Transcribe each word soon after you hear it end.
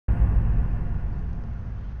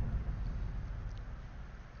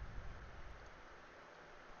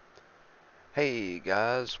Hey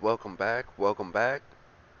guys, welcome back. Welcome back.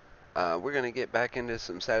 We're gonna get back into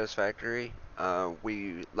some Satisfactory.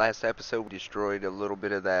 We last episode we destroyed a little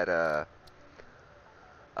bit of that.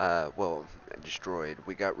 Well, destroyed.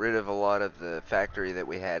 We got rid of a lot of the factory that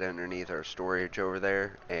we had underneath our storage over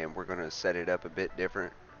there, and we're gonna set it up a bit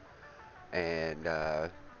different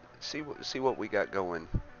and see what we got going.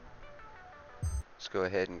 Let's go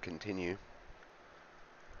ahead and continue.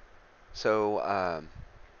 So,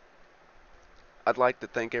 I'd like to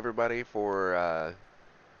thank everybody for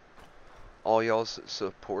all y'all's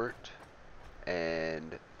support.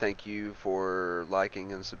 And thank you for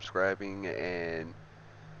liking and subscribing, and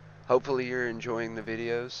hopefully you're enjoying the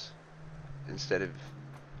videos instead of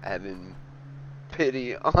having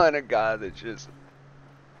pity on a guy that just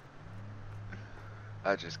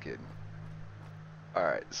I'm just kidding.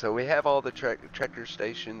 Alright, so we have all the tractor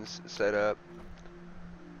stations set up.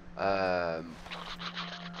 Um,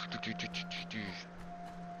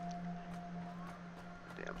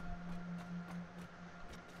 damn.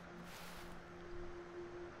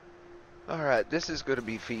 Alright, this is going to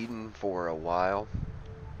be feeding for a while.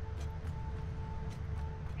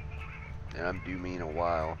 And I do mean a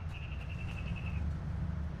while.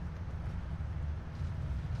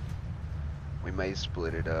 We may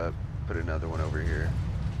split it up, put another one over here.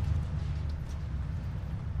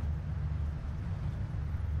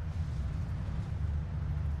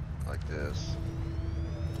 Like this.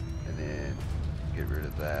 And then get rid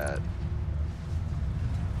of that.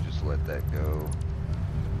 Just let that go.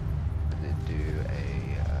 And then do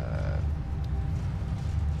a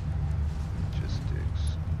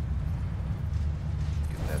logistics.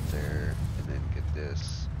 Get that there. And then get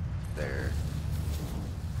this there.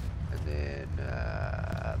 And then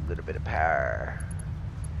a little bit of power.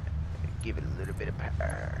 Give it a little bit of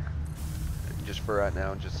power. Just for right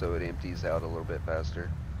now, just so it empties out a little bit faster.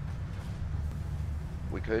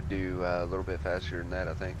 We could do a little bit faster than that,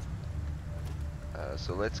 I think.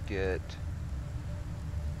 So let's get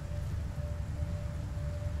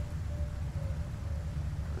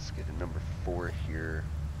a number 4 here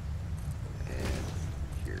and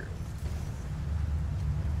here.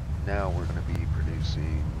 Now we're going to be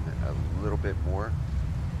producing a little bit more.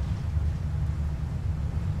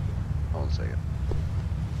 Hold on a second.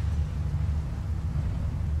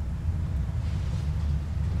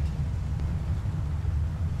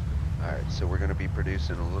 Alright, so we're going to be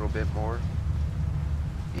producing a little bit more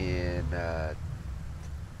in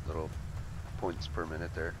little points per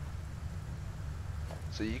minute there.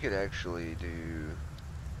 So you could actually do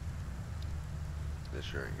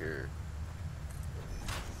this right here.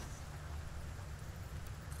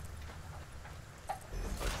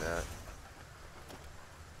 Like that.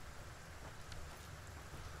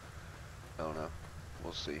 I don't know.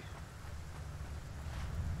 We'll see.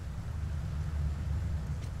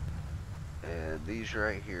 And these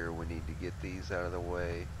right here, we need to get these out of the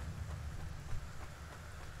way.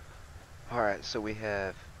 Alright, so we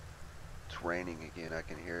have, it's raining again, I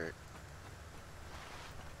can hear it.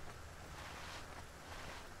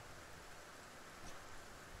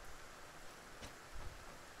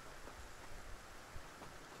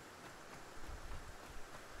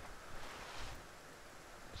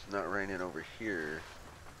 It's not raining over here.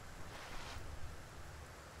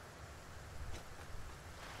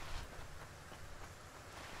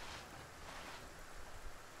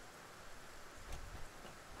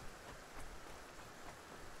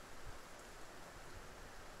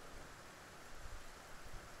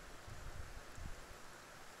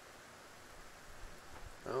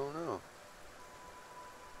 Oh no.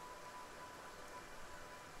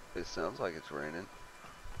 It sounds like it's raining.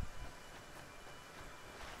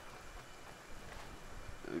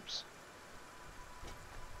 Oops.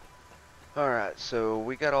 Alright, so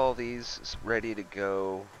we got all these ready to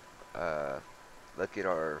go. Let's get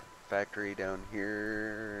our factory down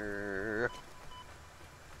here.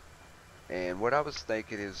 And what I was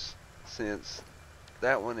thinking is, since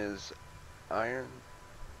that one is iron,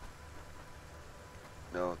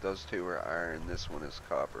 no, those two are iron, this one is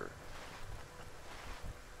copper.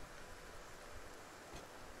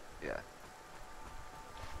 Yeah.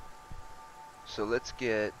 So let's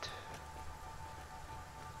get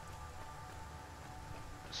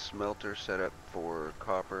smelter set up for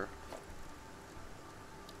copper.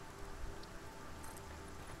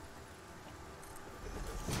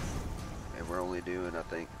 And we're only doing, I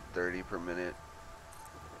think, 30 per minute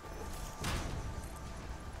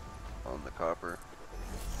on the copper.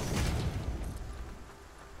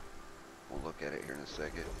 We'll look at it here in a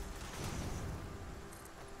second.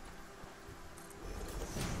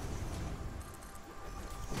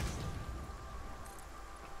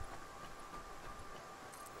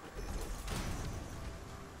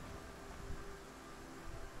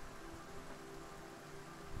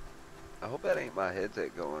 I hope that ain't my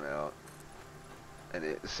headset going out and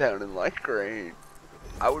it sounding like rain.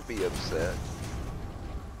 I would be upset.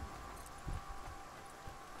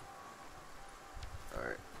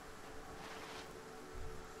 Alright.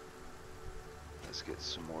 Let's get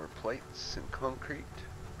some more plates and concrete.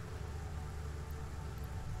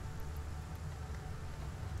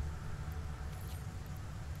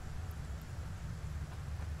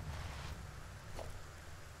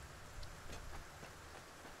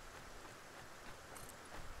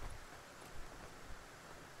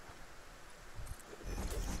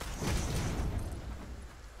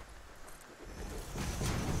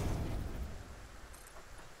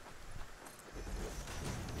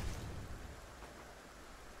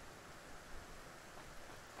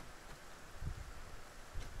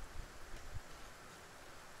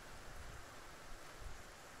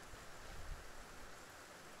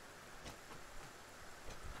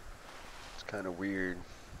 It's kind of weird.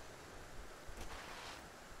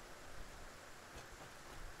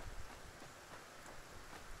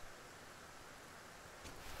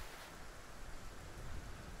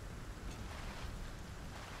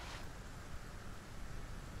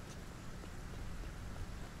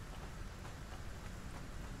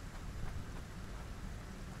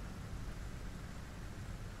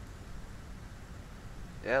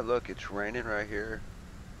 Yeah, look, it's raining right here.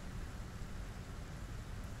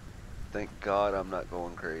 Thank God I'm not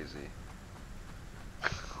going crazy.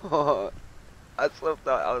 I still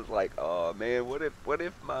thought, I was like, oh man, what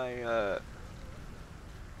if my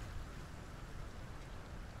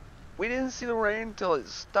we didn't see the rain until it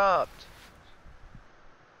stopped.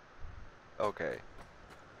 Okay.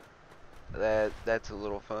 That's a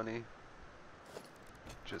little funny.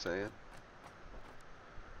 Just saying.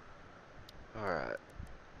 Alright.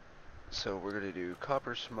 So we're gonna do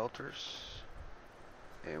copper smelters,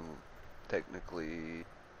 and technically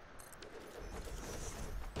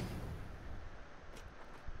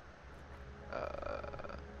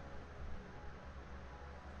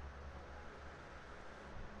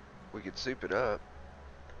we could soup it up,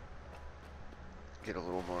 get a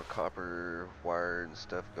little more copper wire and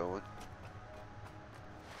stuff going.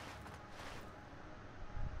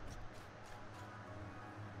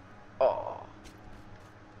 Oh.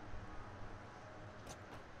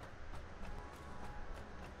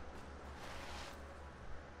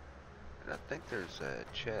 And I think there's a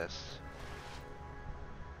chest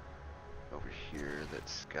over here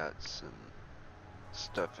that's got some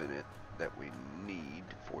stuff in it that we need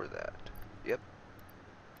for that. Yep.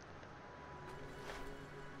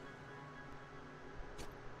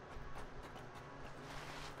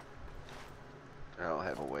 I don't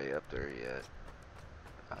have a way up there yet.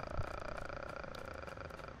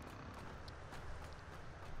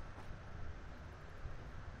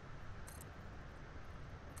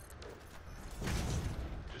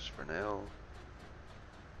 Just for now.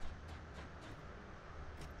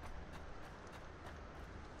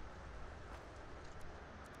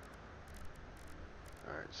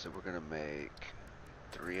 Alright, so we're gonna make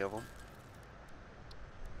 3 of them.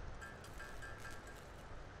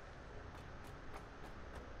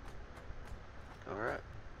 Alright.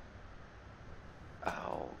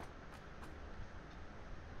 Ow.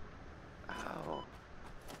 Ow.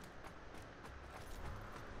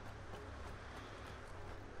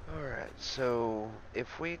 Alright, so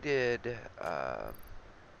if we did,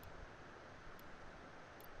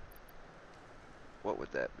 what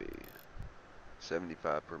would that be?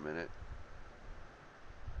 75 per minute?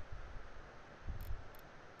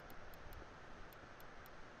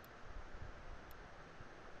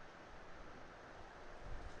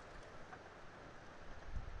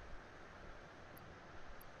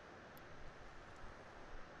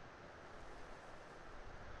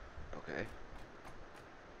 Okay.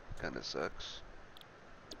 Kinda sucks.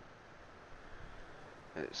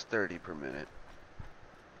 And it's 30 per minute.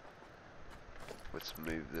 Let's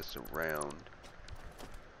move this around.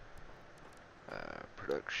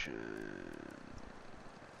 Production.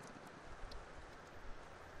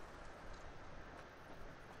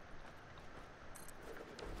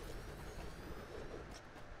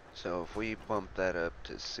 So if we bump that up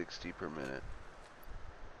to 60 per minute.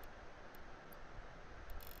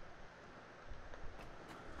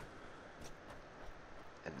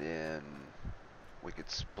 And then we could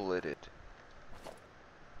split it.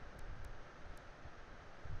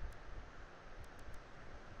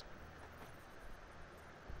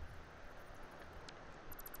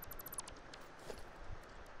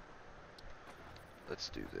 Let's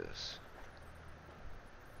do this.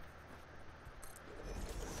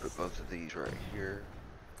 Put both of these right here.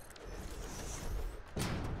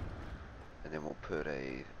 And then we'll put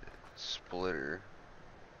a splitter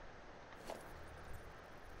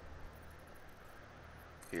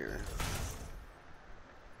here.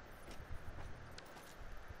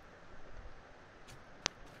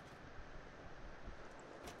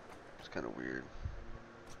 It's kind of weird.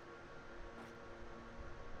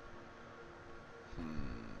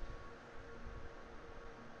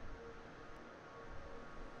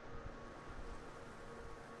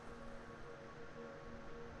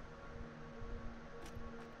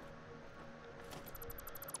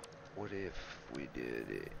 What if we did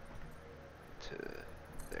it to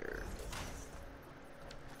there?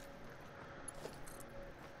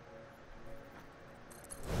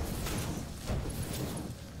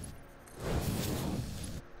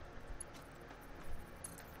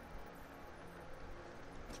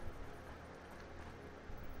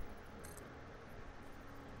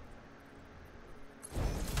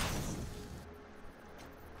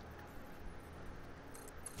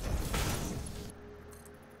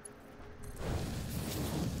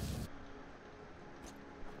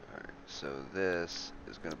 So this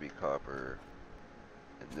is going to be copper,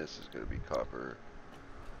 and this is going to be copper.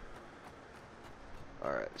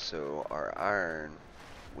 Alright, so our iron,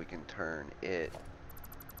 we can turn it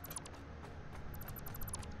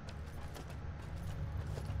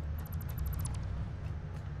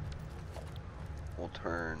we'll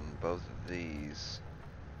turn both of these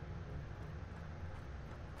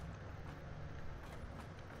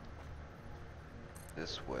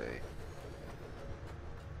this way.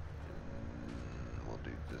 We'll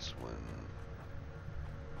do this one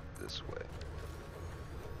this way.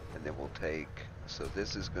 And then we'll take, so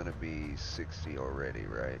this is going to be 60 already,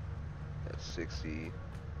 right? That's 60. And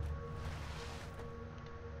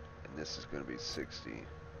this is going to be 60.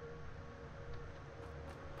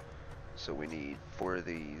 So we need 4 of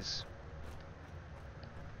these.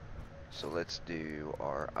 So let's do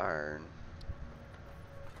our iron.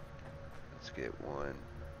 Let's get 1,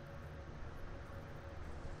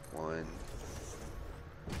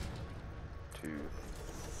 2,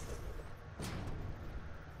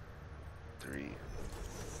 3,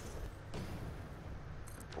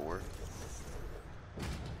 4.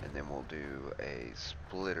 And then we'll do a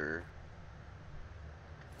splitter.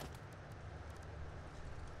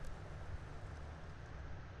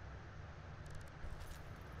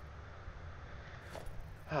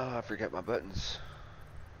 Oh, I forgot my buttons.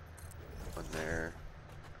 One there,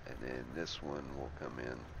 and then this one will come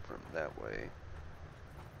in from that way.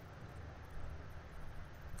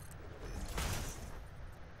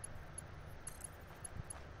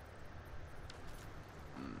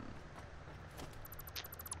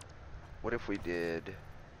 What if we did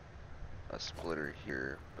a splitter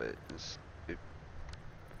here, but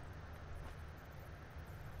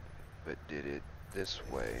did it this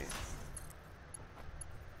way?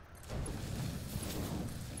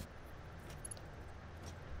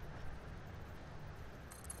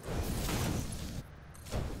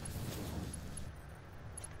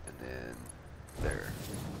 And then there.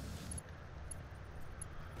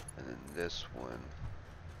 And then this one.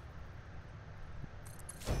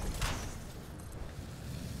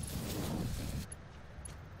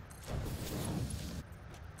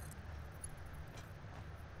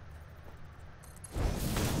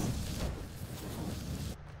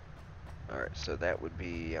 Alright, so that would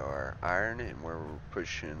be our iron, and we're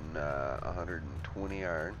pushing 120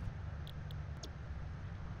 iron.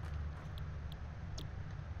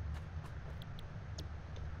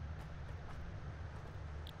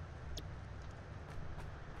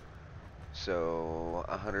 So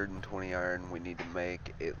 120 iron, we need to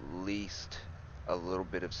make at least a little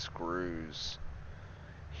bit of screws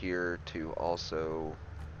here to also,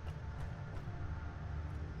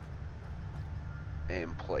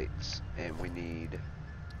 and plates, and we need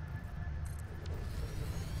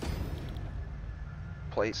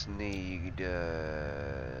plates need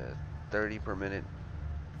 30 per minute,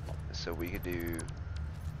 so we could do,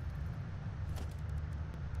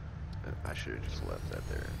 I should have just left that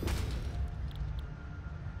there.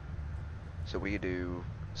 So we could do,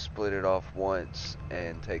 split it off once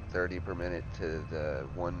and take 30 per minute to the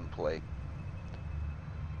one plate,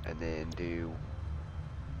 and then do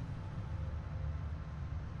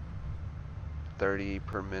 30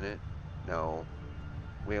 per minute. No,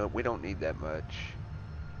 we don't need that much.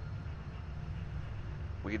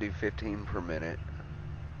 We could do 15 per minute,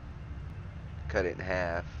 cut it in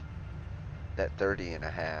half, that 30 and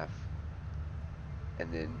a half,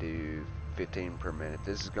 and then do 15 per minute.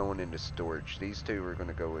 This is going into storage. These two are going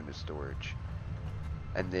to go into storage.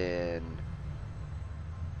 And then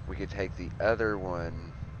we could take the other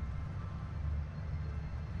one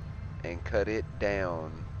and cut it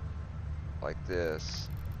down like this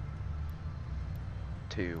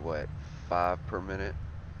to what, 5 per minute,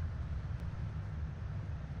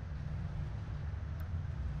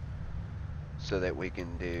 so that we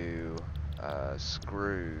can do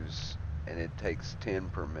screws, and it takes 10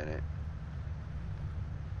 per minute.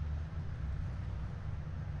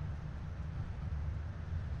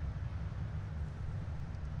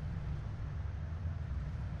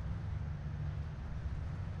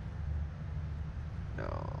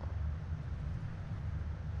 No.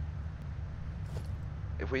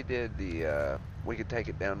 If we did the, we could take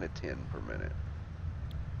it down to 10 per minute.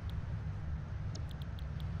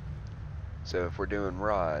 So if we're doing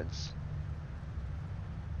rods,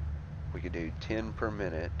 we could do 10 per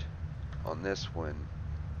minute on this one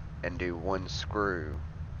and do 1 screw,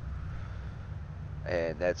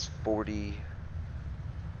 and that's 40.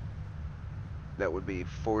 That would be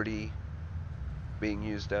 40 being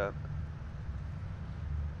used up.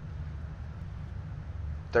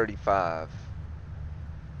 35.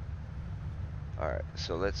 Alright,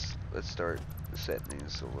 so let's start setting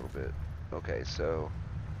these a little bit. Okay, so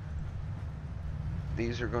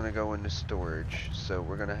these are going to go into storage, so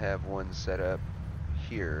we're going to have one set up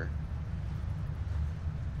here.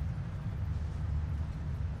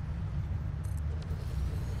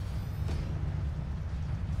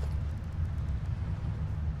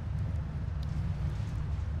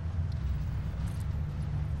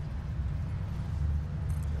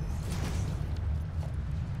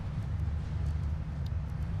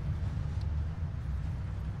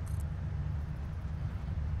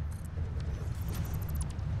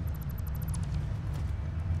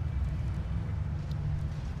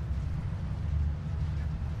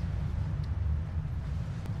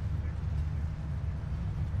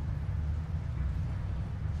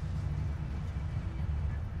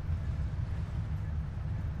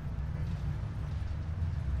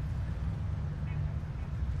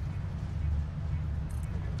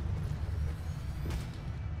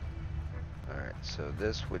 Alright, so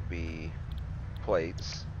this would be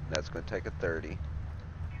plates. That's going to take a 30.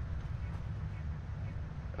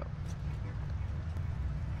 Oh.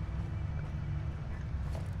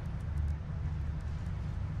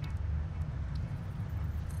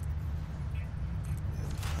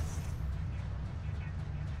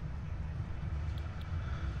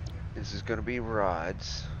 This is going to be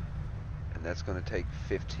rods, and that's going to take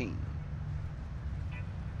 15.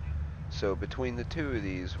 So between the two of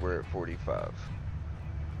these, we're at 45.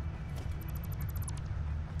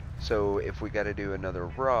 So if we got to do another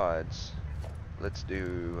rods, let's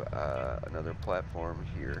do another platform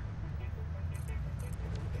here.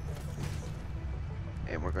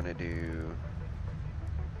 And we're going to do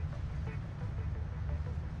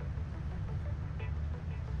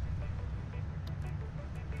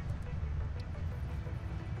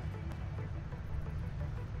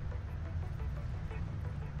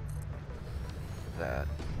that.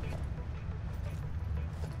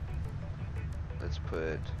 Let's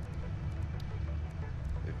put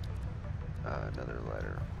another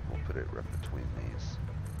ladder. We'll put it right between these.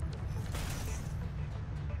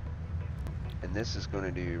 And this is going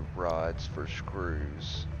to do rods for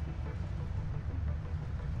screws.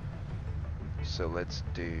 So let's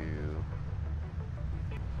do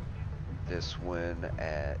this one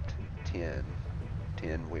at 10.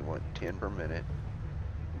 10, we want 10 per minute.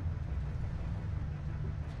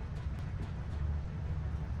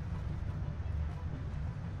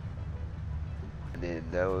 And then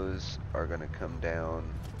those are going to come down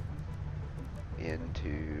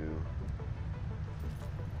into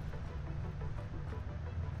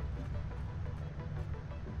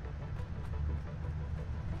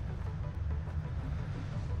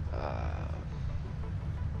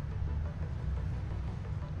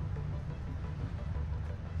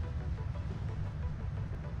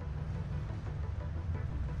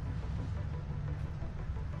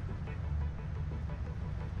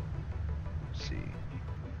see.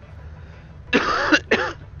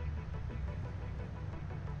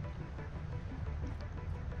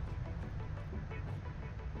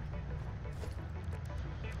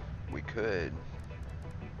 We could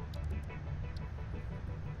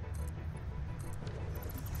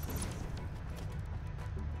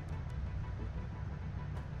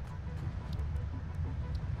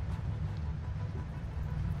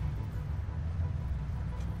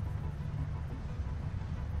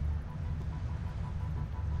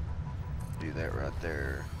do that right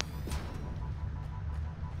there.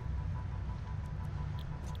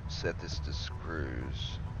 Set this to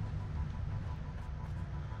screws.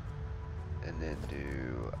 And then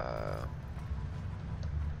do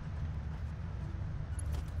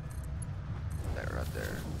that right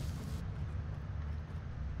there.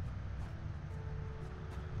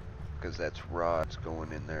 because that's rods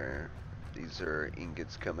going in there. These are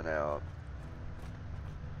ingots coming out.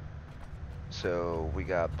 So we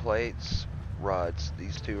got plates, rods.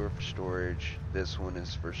 These two are for storage. This one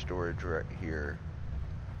is for storage right here.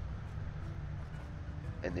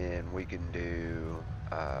 And then we can do,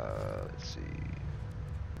 let's see.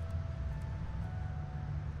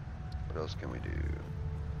 What else can we do?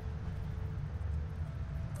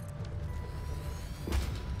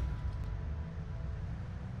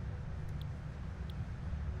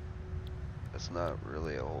 That's not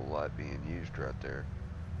really a whole lot being used right there.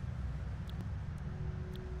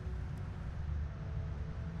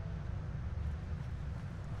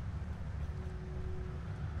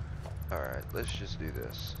 Alright, let's just do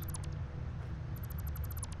this.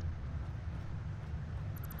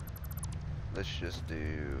 Let's just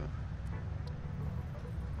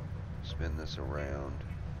spin this around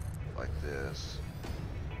like this,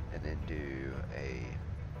 and then do a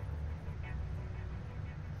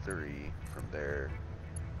 3 from there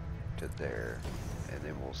to there, and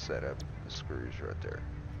then we'll set up the screws right there.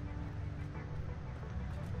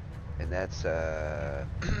 And that's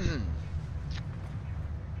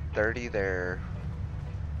 30 there,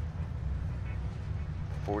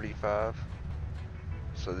 45.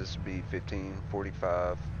 So this would be 15,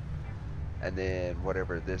 45, and then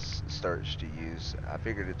whatever this starts to use, I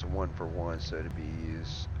figured it's a 1-for-1, so it'd be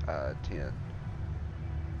used 10.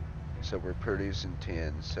 So we're producing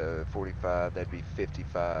 10, so 45, that'd be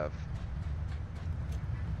 55.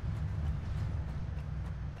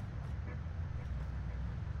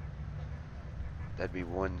 That'd be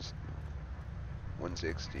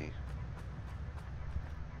 160.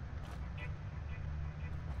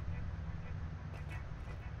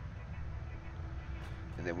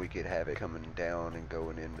 And then we could have it coming down and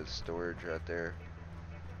going into storage right there.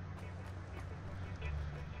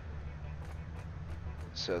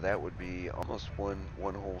 So that would be almost one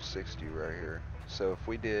whole 60 right here. So if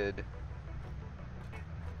we did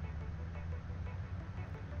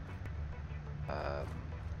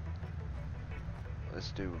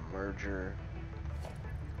let's do a merger.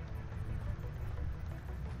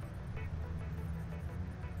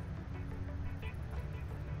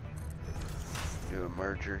 Do a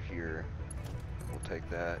merger here. We'll take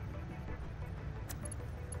that.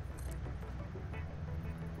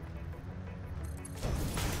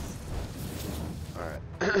 Alright,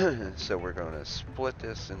 so we're going to split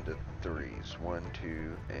this into 3s. 1,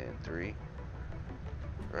 2, and 3.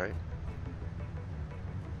 Right?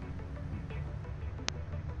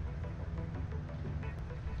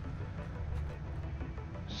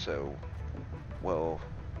 So, well,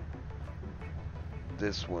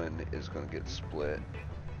 this one is going to get split.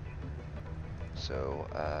 So,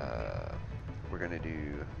 we're going to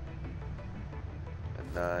do a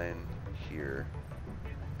 9 here.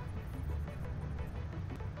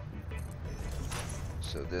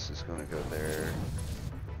 So this is going to go there.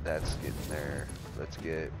 That's getting there. Let's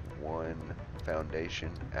get one foundation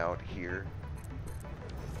out here.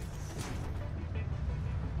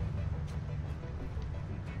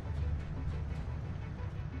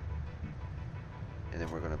 And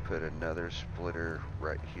then we're going to put another splitter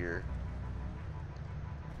right here.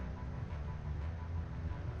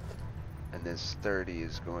 And this 30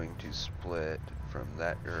 is going to split from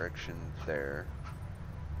that direction there.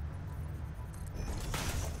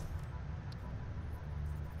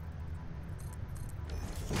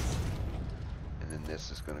 And then this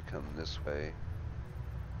is going to come this way.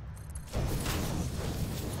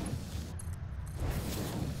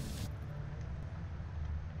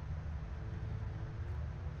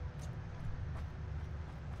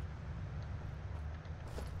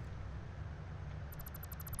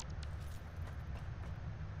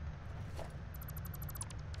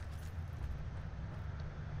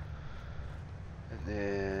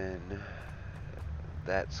 Then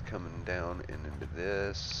that's coming down and into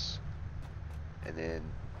this, and then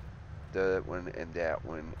that one and that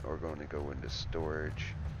one are going to go into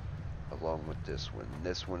storage along with this one.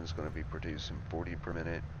 This one is going to be producing 40 per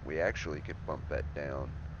minute. We actually could bump that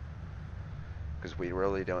down because we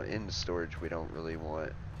really don't, in storage we don't really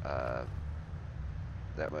want that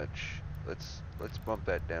much. Let's bump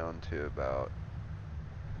that down to about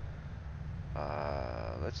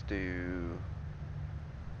let's do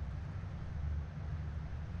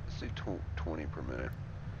 20 per minute,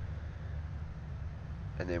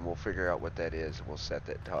 and then we'll figure out what that is, and we'll set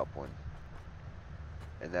that top one,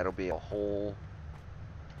 and that'll be a whole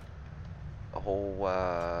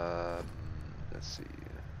let's see,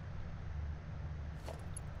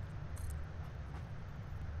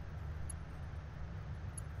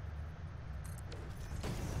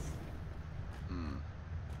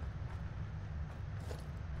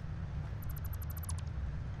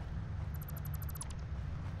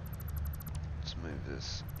 move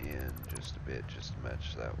this in just a bit just to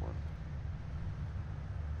match that one.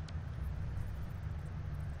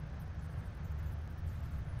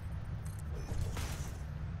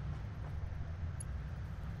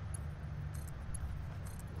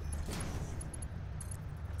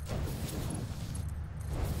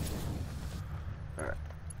 Alright.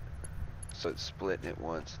 So it's splitting it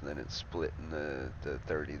once, and then it's splitting the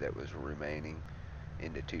 30 that was remaining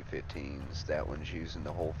into two 15s. That one's using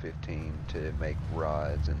the whole 15 to make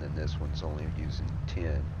rods, and then this one's only using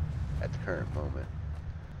 10 at the current moment.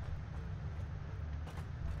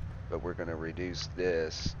 But we're going to reduce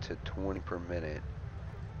this to 20 per minute,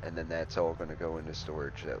 and then that's all going to go into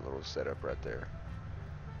storage, that little setup right there.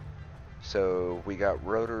 So we got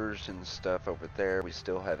rotors and stuff over there. We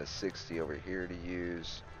still have a 60 over here to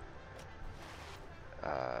use.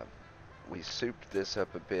 We souped this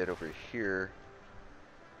up a bit over here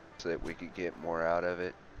so that we could get more out of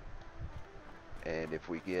it. And if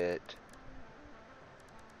we get,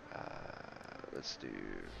 let's do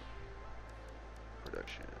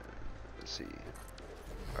production, let's see.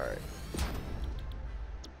 Alright,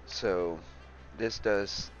 so this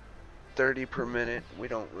does 30 per minute. We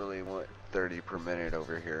don't really want 30 per minute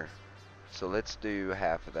over here, so let's do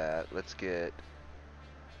half of that. Let's get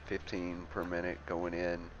 15 per minute going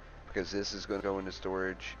in, because this is going to go into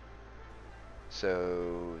storage.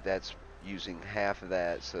 So that's using half of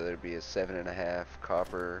that, so there'd be a 7.5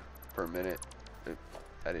 copper per minute.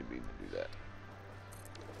 I didn't mean to do that.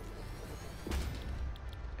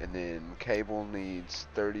 And then cable needs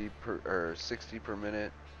 30 per or 60 per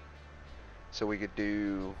minute. So we could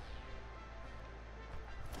do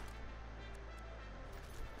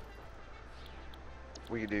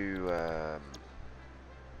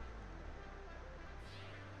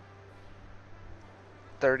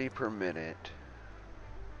 30 per minute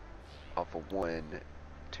off of one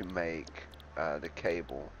to make the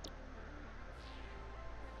cable,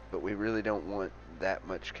 but we really don't want that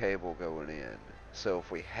much cable going in. So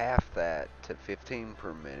if we half that to 15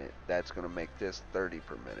 per minute, that's going to make this 30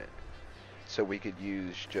 per minute. So we could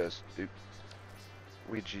use just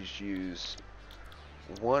use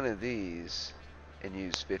one of these and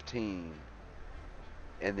use 15,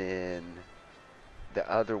 and then the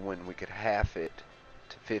other one we could half it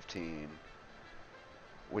to 15,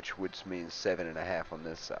 which would mean 7.5 on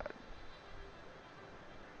this side.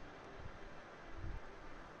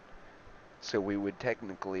 So we would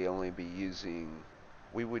technically only be using,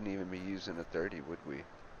 we wouldn't even be using a 30, would we?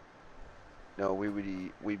 No,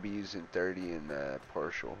 we'd be using 30 in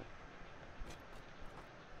partial.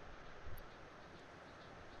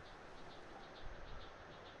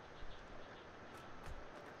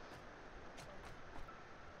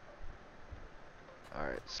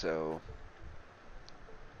 Alright, so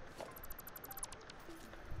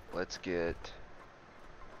let's get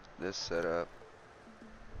this set up.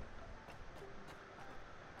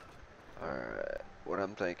 Alright, what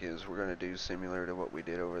I'm thinking is we're going to do similar to what we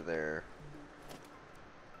did over there.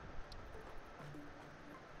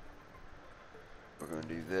 We're going to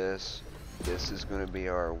do this. This is going to be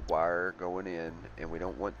our wire going in, and we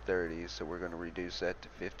don't want 30, so we're going to reduce that to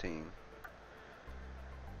 15.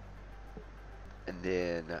 And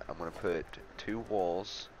then I'm going to put 2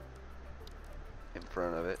 walls in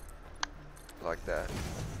front of it, like that.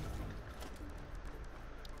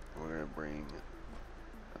 We're going to bring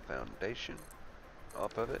a foundation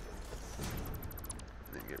off of it,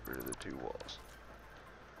 and then get rid of the 2 walls.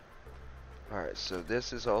 Alright, so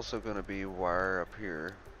this is also going to be wire up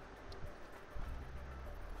here.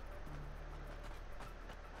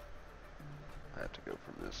 I have to go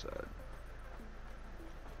from this side.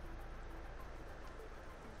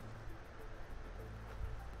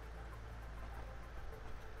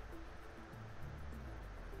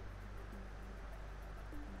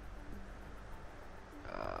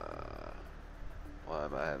 Why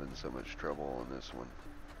am I having so much trouble on this one?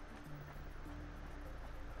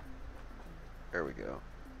 There we go.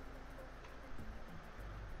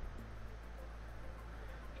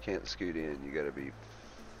 You can't scoot in, you gotta be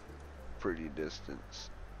pretty distance.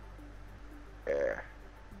 There.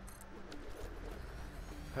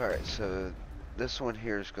 Alright, so this one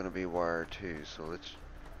here is gonna be wire too, so let's...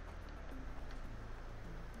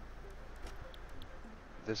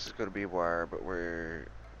 This is gonna be wire, but we're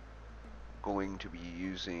going to be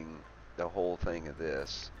using the whole thing of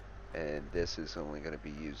this, and this is only going to be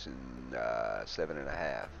using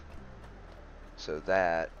 7.5. So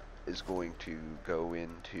that is going to go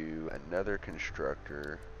into another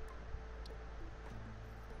constructor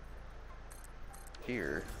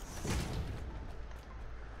here,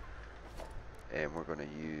 and we're going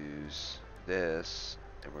to use this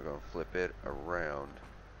and we're going to flip it around,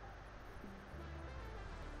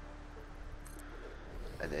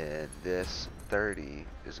 and then this 30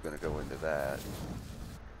 is going to go into that,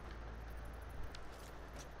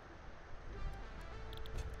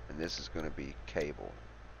 and this is going to be cable,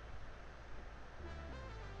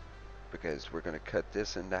 because we're going to cut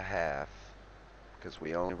this into half, because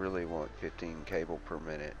we only really want 15 cable per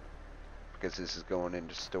minute, because this is going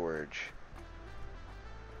into storage,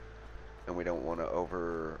 and we don't want to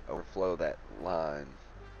overflow that line,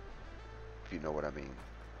 if you know what I mean.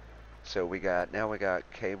 So now we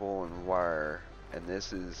got cable and wire, and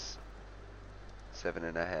this is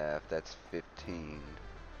 7.5, that's 15.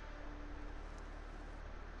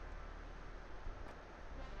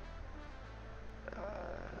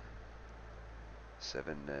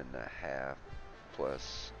 7.5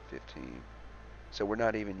 plus 15. So we're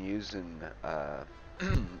not even using,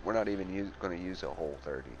 we're not even going to use a whole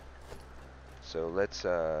 30. So let's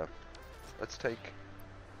take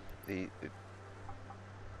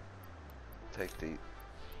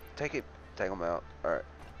them out. All right,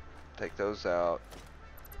 take those out.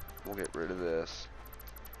 We'll get rid of this.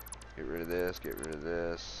 Get rid of this. Get rid of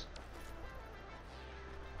this.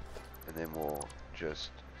 And then we'll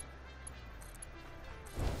just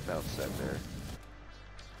bounce that there.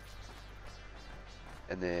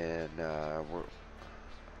 And then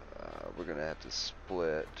we're gonna have to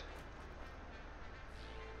split.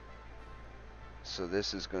 So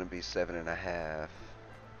this is gonna be 7.5,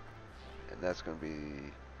 and that's gonna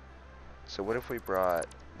be. So what if we brought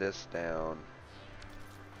this down?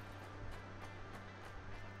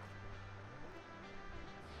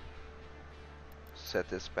 Set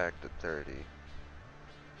this back to 30.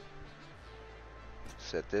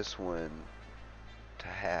 Set this one to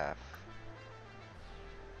half.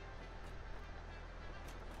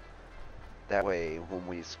 That way, when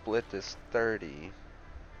we split this 30,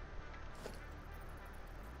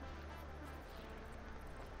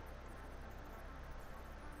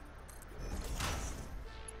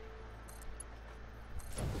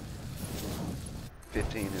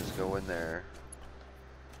 $15 is going there.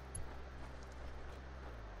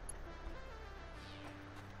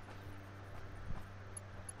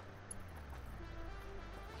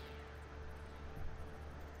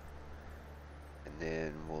 And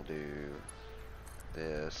then we'll do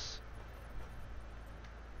this.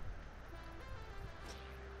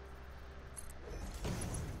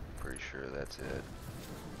 Pretty sure that's it.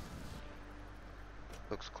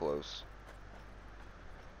 Looks close.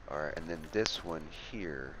 Alright, and then this one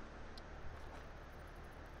here.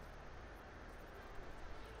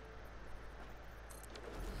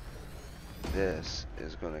 This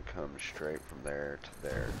is going to come straight from there to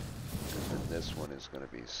there. And then this one is going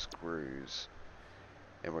to be screws.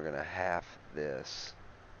 And we're going to half this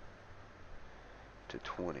to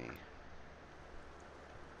 20.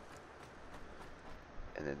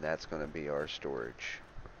 And then that's going to be our storage.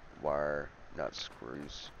 Wire, not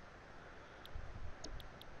screws.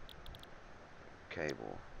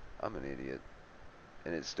 Cable. I'm an idiot.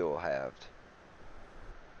 And it's still halved.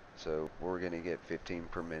 So we're going to get 15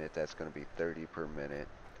 per minute. That's going to be 30 per minute.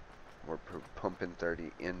 We're pumping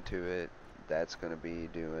 30 into it. That's going to be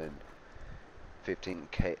doing 15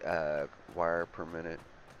 wire per minute.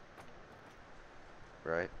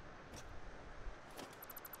 Right?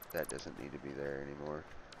 That doesn't need to be there anymore.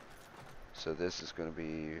 So this is going to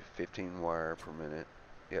be 15 wire per minute.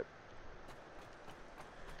 Yep.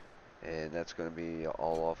 And that's going to be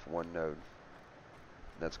all off one node.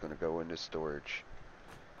 That's going to go into storage.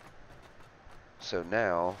 So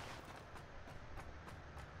now,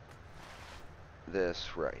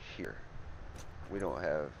 this right here, we don't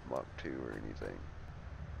have Mach 2 or anything.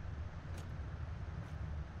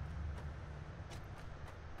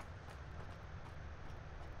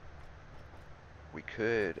 We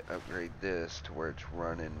could upgrade this to where it's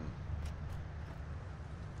running.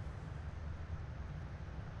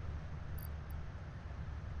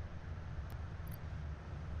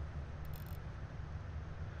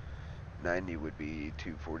 $90 would be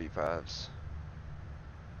 245s.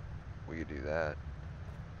 We could do that.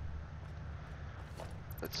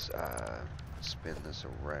 Let's spin this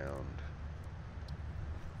around.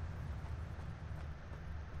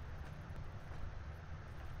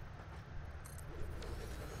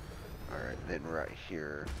 Alright, then right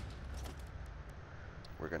here,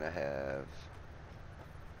 we're gonna have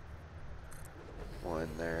one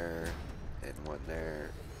there and one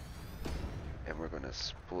there, and we're gonna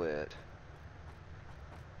split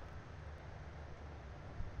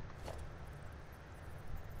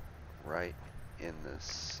right in the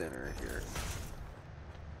center here,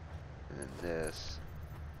 and then this,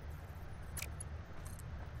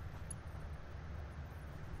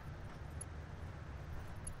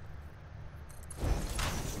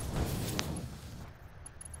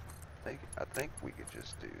 I think we could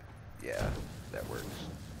just do, yeah, that works.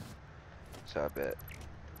 So I bet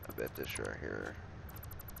this right here.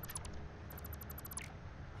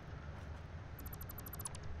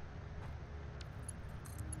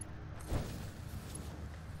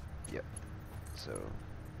 Yep. So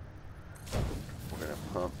we're gonna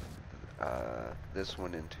pump this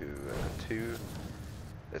one into 2.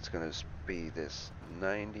 It's gonna be this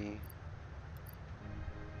 90.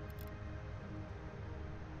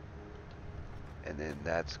 And then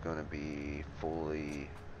that's gonna be fully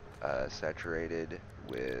saturated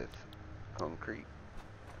with concrete.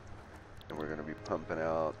 And we're gonna be pumping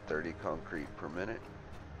out 30 concrete per minute.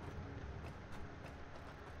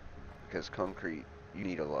 Because concrete, you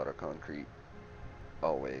need a lot of concrete,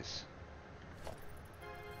 always.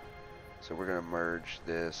 So we're gonna merge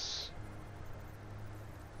this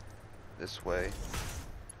way.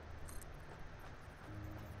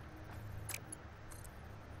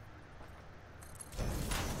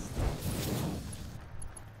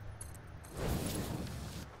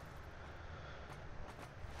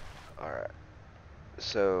 Alright,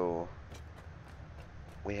 so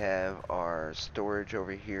we have our storage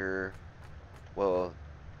over here. Well,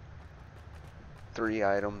 3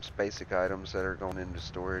 items, basic items that are going into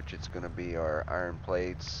storage. It's going to be our iron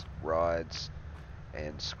plates, rods,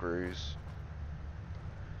 and screws.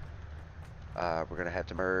 We're going to have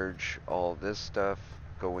to merge all this stuff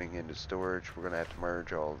going into storage. We're going to have to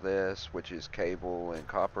merge all this, which is cable and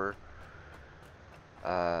copper.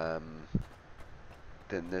 Then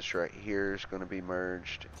this right here is going to be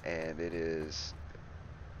merged, and it is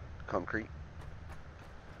concrete.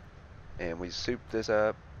 And we soup this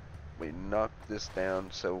up. We knock this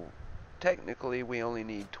down, so technically we only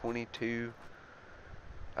need 22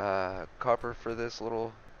 copper for this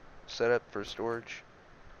little setup for storage.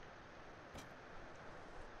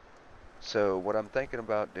 So what I'm thinking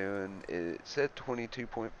about doing is, it said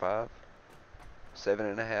 22.5,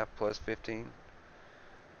 7.5 plus 15.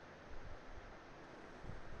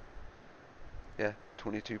 Yeah,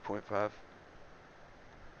 22.5.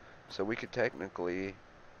 So we could technically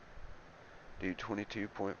do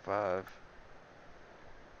 22.5,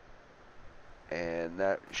 and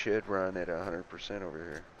that should run at 100% over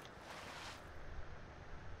here.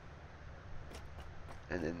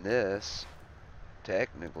 And then this,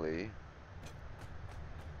 technically,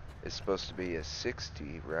 is supposed to be a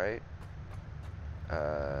 60, right?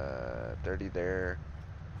 30 there,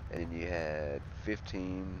 and then you had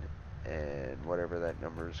 15, and whatever that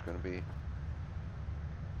number is going to be.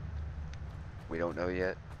 We don't know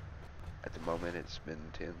yet. At the moment, it's been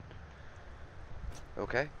 10.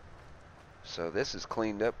 Okay. So this is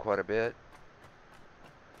cleaned up quite a bit.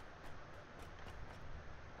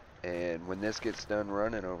 And when this gets done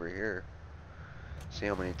running over here, see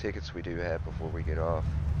how many tickets we do have before we get off.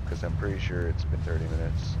 Because I'm pretty sure it's been 30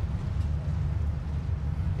 minutes.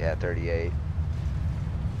 Yeah, 38.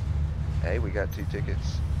 Hey, we got 2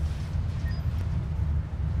 tickets.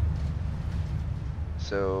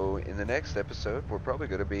 So in the next episode, we're probably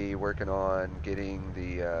going to be working on getting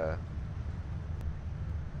the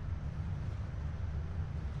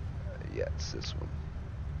yeah, it's this one.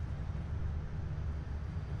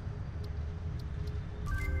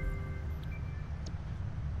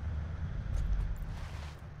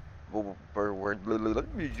 Alright,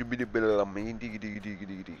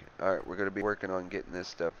 we're going to be working on getting this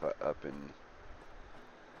stuff up and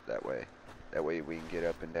that way. That way we can get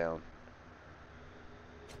up and down.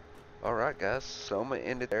 Alright guys, so I'm going to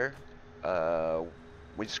end it there.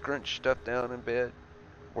 We scrunched stuff down a bit.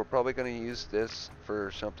 We're probably going to use this for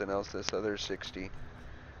something else, this other 60. And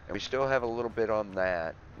we still have a little bit on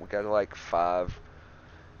that. We got like 5.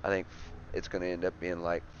 I think it's going to end up being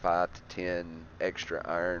like 5 to 10 extra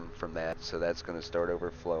iron from that. So that's going to start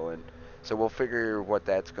overflowing. So we'll figure what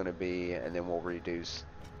that's going to be, and then we'll reduce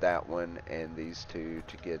that one and these 2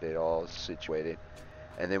 to get it all situated.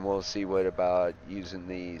 And then we'll see what about using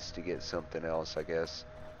these to get something else, I guess.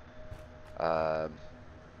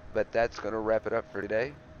 But that's going to wrap it up for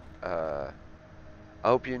today. I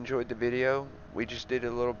hope you enjoyed the video. We just did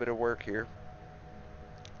a little bit of work here.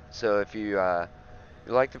 So if you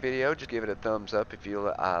like the video, just give it a thumbs up. If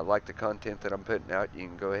you like the content that I'm putting out, you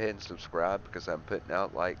can go ahead and subscribe, because I'm putting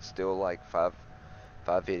out still like five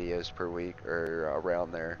videos per week or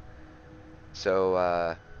around there.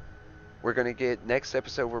 So we're gonna get, next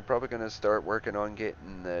episode we're probably gonna start working on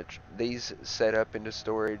getting these set up into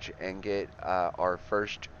storage and get our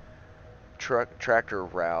first tractor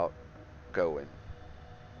route going.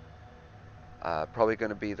 Probably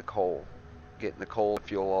gonna be the coal. Getting the coal to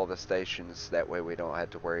fuel all the stations, that way we don't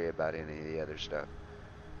have to worry about any of the other stuff.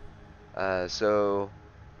 So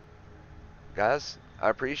Guys, I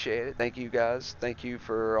appreciate it. Thank you guys. Thank you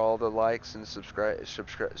for all the likes and subscriptions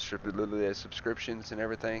and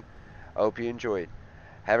everything. I hope you enjoyed.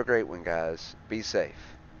 Have a great one, guys. Be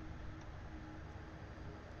safe.